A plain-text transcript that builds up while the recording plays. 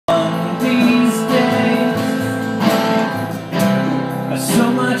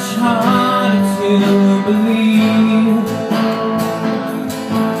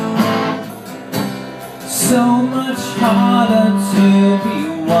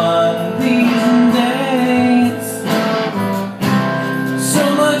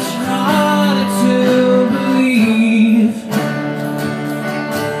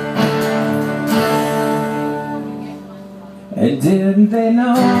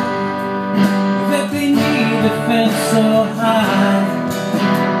that they need a fence so high,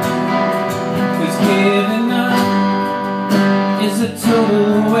 'cause giving up is a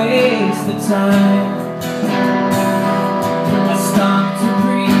total waste of time. I stop to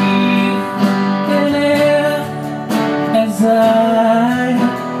breathe in air as I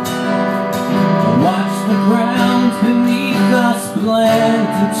watch the ground beneath us blend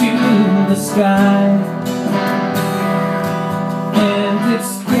into the sky. And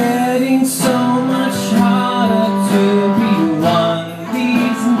it's getting so much harder to be one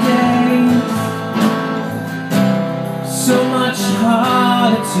these days, so much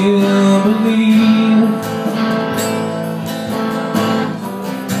harder to believe,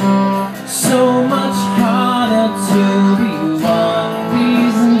 so much harder to be one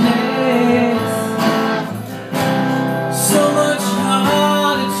these days, so much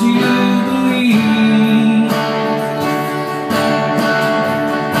harder to believe.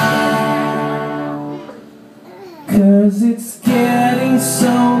 'Cause it's getting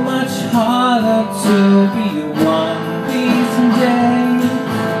so much harder to be one these days,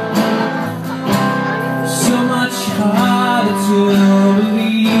 so much harder to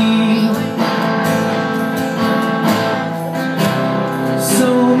believe, so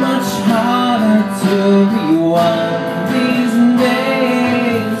much harder to be one these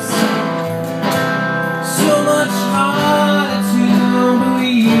days, so much harder to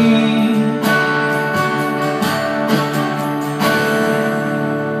believe.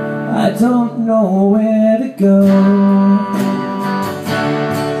 I don't know where to go.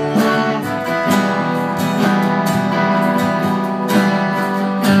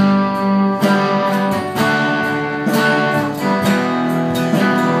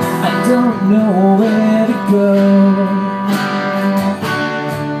 I don't know where to go.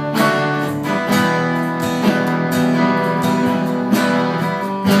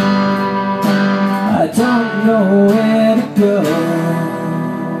 I don't know where to go.